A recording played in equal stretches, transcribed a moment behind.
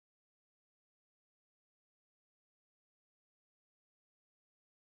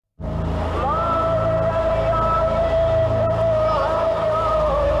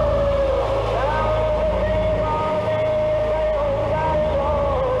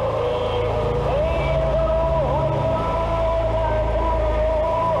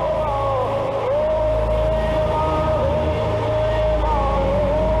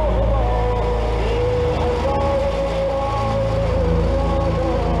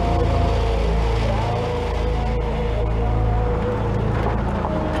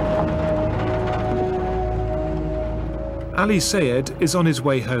Ali Sayed is on his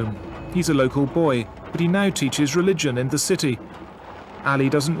way home. He's a local boy, but he now teaches religion in the city. Ali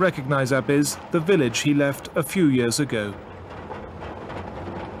doesn't recognize Abiz, the village he left a few years ago.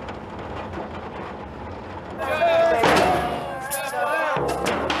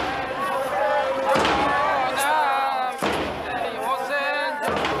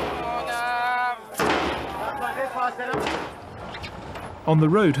 On the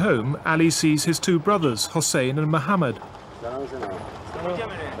road home, Ali sees his two brothers, Hossein and Muhammad.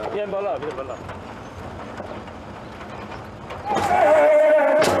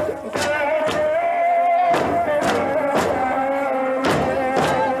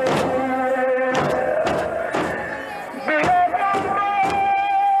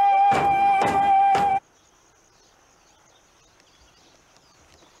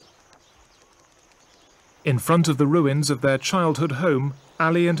 In front of the ruins of their childhood home,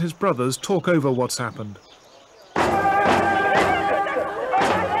 Ali and his brothers talk over what's happened.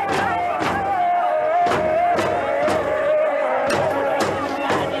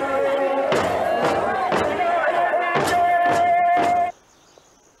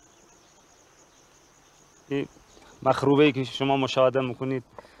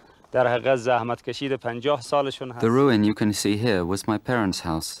 The ruin you can see here was my parents'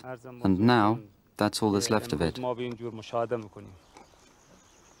 house, and now that's all that's left of it. Just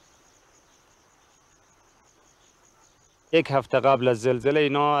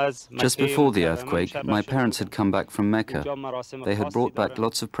before the earthquake, my parents had come back from Mecca. They had brought back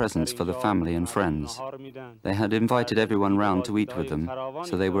lots of presents for the family and friends. They had invited everyone round to eat with them,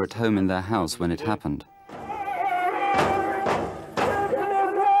 so they were at home in their house when it happened.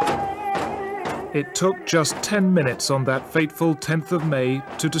 It took just 10 minutes on that fateful 10th of May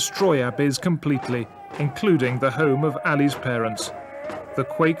to destroy Abiz completely, including the home of Ali's parents. The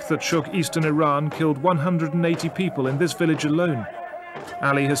quake that shook eastern Iran killed 180 people in this village alone.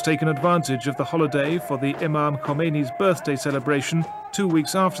 Ali has taken advantage of the holiday for the Imam Khomeini's birthday celebration 2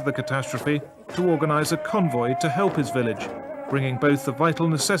 weeks after the catastrophe to organize a convoy to help his village, bringing both the vital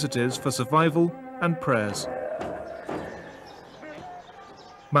necessities for survival and prayers.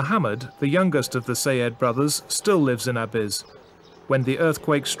 Muhammad, the youngest of the Sayed brothers, still lives in Abiz. When the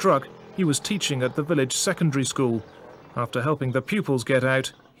earthquake struck, he was teaching at the village secondary school. After helping the pupils get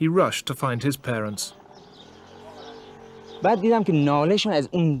out, he rushed to find his parents. I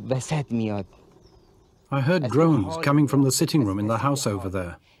heard groans coming from the sitting room in the house over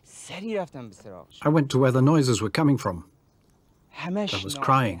there. I went to where the noises were coming from. There was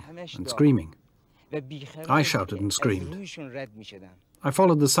crying and screaming. I shouted and screamed. I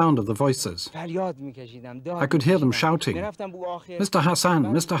followed the sound of the voices. I could hear them shouting, "Mr. Hassan,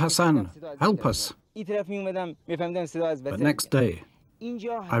 Mr. Hassan, help us." But next day,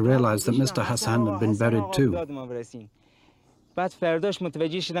 I realized that Mr. Hassan had been buried too.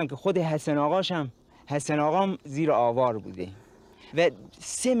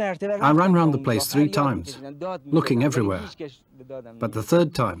 I ran round the place 3 times, looking everywhere. But the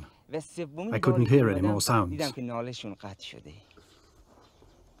 3rd time, I couldn't hear any more sounds.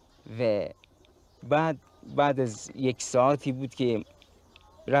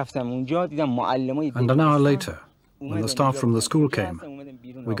 And an hour later, when the staff from the school came,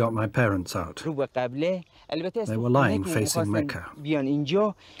 we got my parents out. They were lying facing Mecca.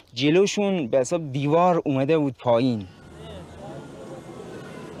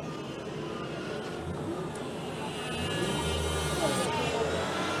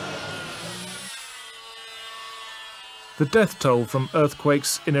 The death toll from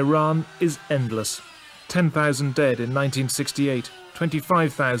earthquakes in Iran is endless. 10,000 dead in 1968,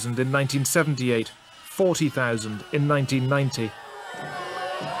 25,000 in 1978, 40,000 in 1990.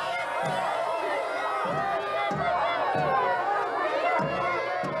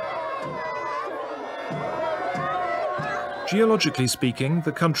 Geologically speaking,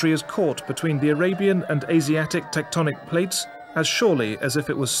 the country is caught between the Arabian and Asiatic tectonic plates as surely as if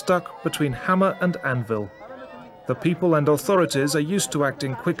it was stuck between hammer and anvil. The people and authorities are used to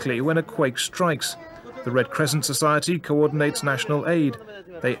acting quickly when a quake strikes. The Red Crescent Society coordinates national aid.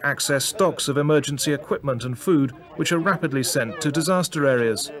 They access stocks of emergency equipment and food, which are rapidly sent to disaster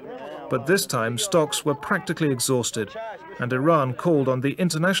areas. But this time, stocks were practically exhausted, and Iran called on the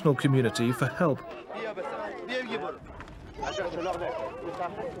international community for help.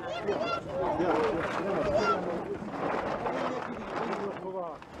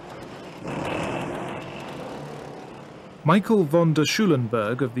 Michael von der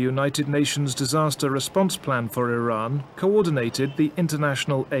Schulenberg of the United Nations Disaster Response Plan for Iran coordinated the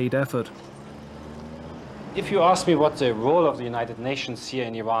international aid effort. If you ask me what the role of the United Nations here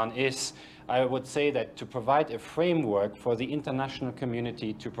in Iran is, I would say that to provide a framework for the international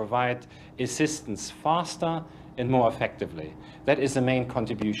community to provide assistance faster and more effectively. That is the main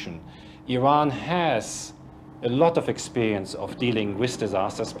contribution. Iran has a lot of experience of dealing with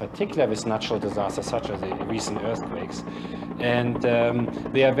disasters, particularly with natural disasters such as the recent earthquakes, and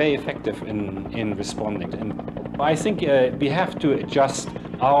they are very effective in responding. And I think we have to adjust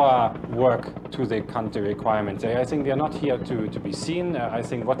our work to the country requirements. I think we are not here to be seen. I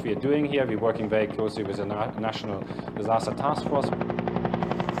think what we are doing here, we're working very closely with the National Disaster Task Force.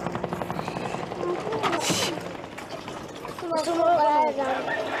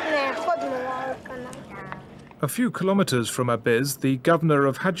 A few kilometers from Abiz, the governor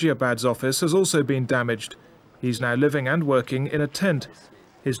of Hajiabad's office has also been damaged. He's now living and working in a tent.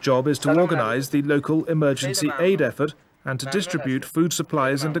 His job is to organize the local emergency aid effort and to distribute food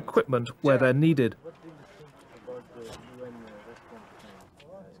supplies and equipment where they're needed.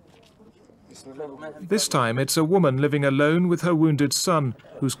 This time it's a woman living alone with her wounded son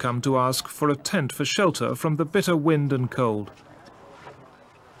who's come to ask for a tent for shelter from the bitter wind and cold.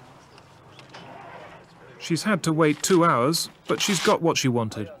 She's had to wait 2 hours, but she's got what she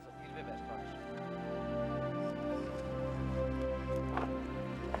wanted.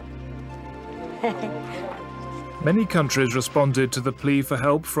 Many countries responded to the plea for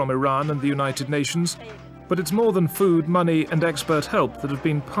help from Iran and the United Nations, but it's more than food, money and expert help that have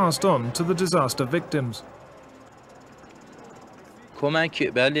been passed on to the disaster victims. I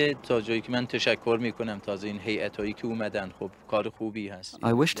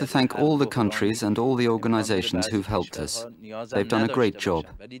wish to thank all the countries and all the organizations who've helped us. They've done a great job.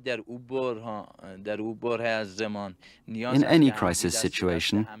 In any crisis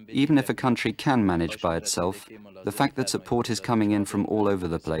situation, even if a country can manage by itself, the fact that support is coming in from all over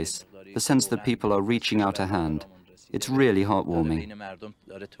the place, the sense that people are reaching out a hand, it's really heartwarming.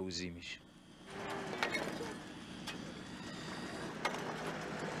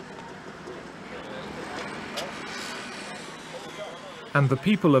 And the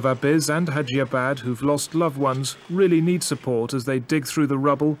people of Abiz and Hajiabad who've lost loved ones really need support as they dig through the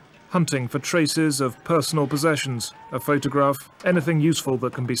rubble, hunting for traces of personal possessions, a photograph, anything useful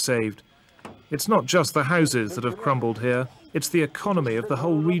that can be saved. It's not just the houses that have crumbled here, it's the economy of the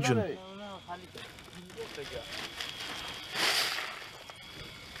whole region.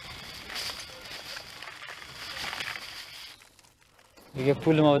 I've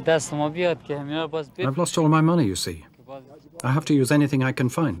lost all my money, you see. I have to use anything I can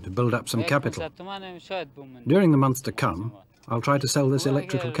find to build up some capital. During the months to come, I'll try to sell this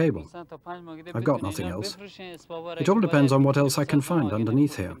electrical cable. I've got nothing else. It all depends on what else I can find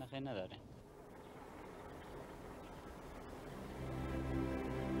underneath here.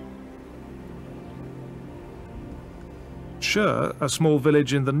 Shur, a small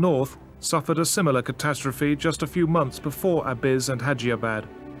village in the north, suffered a similar catastrophe just a few months before Abiz and Hajiabad.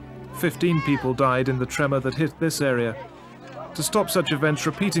 15 people died in the tremor that hit this area. To stop such events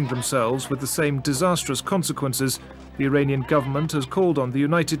repeating themselves with the same disastrous consequences, the Iranian government has called on the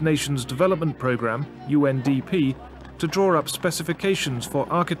United Nations Development Programme, UNDP, to draw up specifications for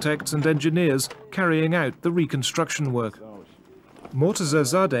architects and engineers carrying out the reconstruction work.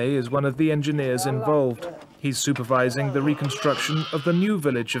 Mortazazadeh is one of the engineers involved. He's supervising the reconstruction of the new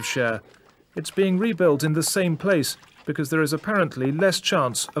village of Shur. It's being rebuilt in the same place because there is apparently less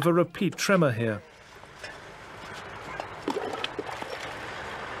chance of a repeat tremor here.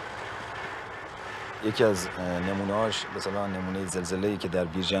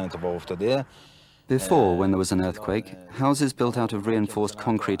 Before, when there was an earthquake, houses built out of reinforced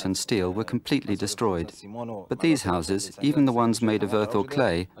concrete and steel were completely destroyed. But these houses, even the ones made of earth or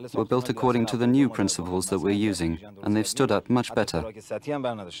clay, were built according to the new principles that we're using, and they've stood up much better.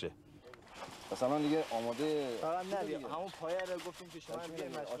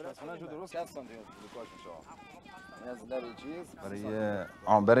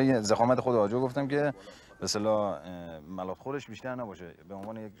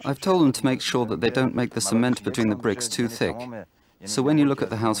 I've told them to make sure that they don't make the cement between the bricks too thick. So when you look at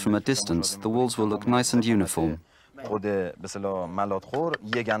the house from a distance, the walls will look nice and uniform.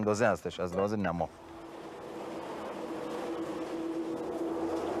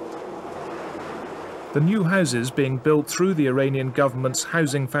 The new houses being built through the Iranian government's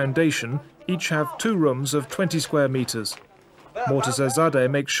housing foundation each have 2 rooms of 20 square meters. Mortazazadeh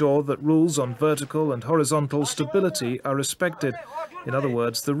makes sure that rules on vertical and horizontal stability are respected. In other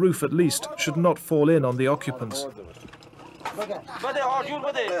words, the roof at least should not fall in on the occupants.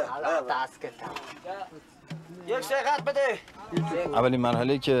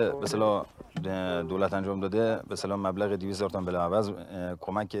 The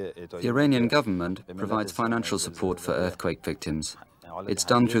Iranian government provides financial support for earthquake victims. It's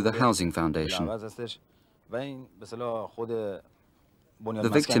done through the Housing Foundation. The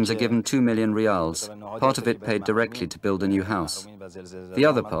victims are given 2 million rials, part of it paid directly to build a new house. The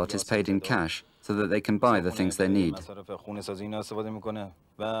other part is paid in cash so that they can buy the things they need. But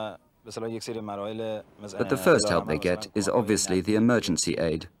the first help they get is obviously the emergency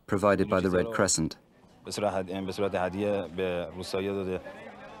aid provided by the Red Crescent.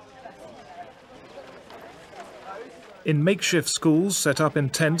 In makeshift schools set up in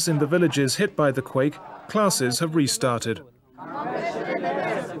tents in the villages hit by the quake, classes have restarted.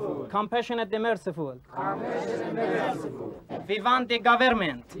 Compassionate the merciful. We want the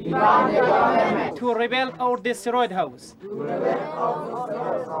government to rebuild our destroyed house,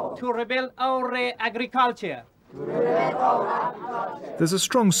 to rebuild our agriculture. There's a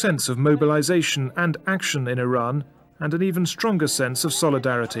strong sense of mobilization and action in Iran, and an even stronger sense of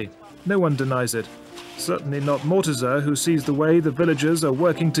solidarity. No one denies it. Certainly not Mortaza, who sees the way the villagers are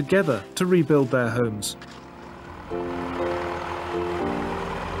working together to rebuild their homes.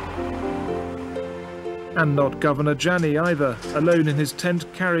 And not Governor Jani either, alone in his tent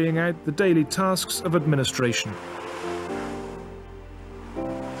carrying out the daily tasks of administration.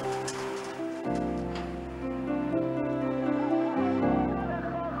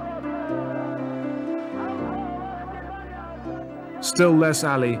 Still less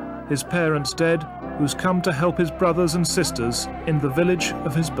Ali, his parents dead, who's come to help his brothers and sisters in the village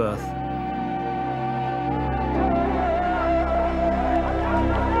of his birth.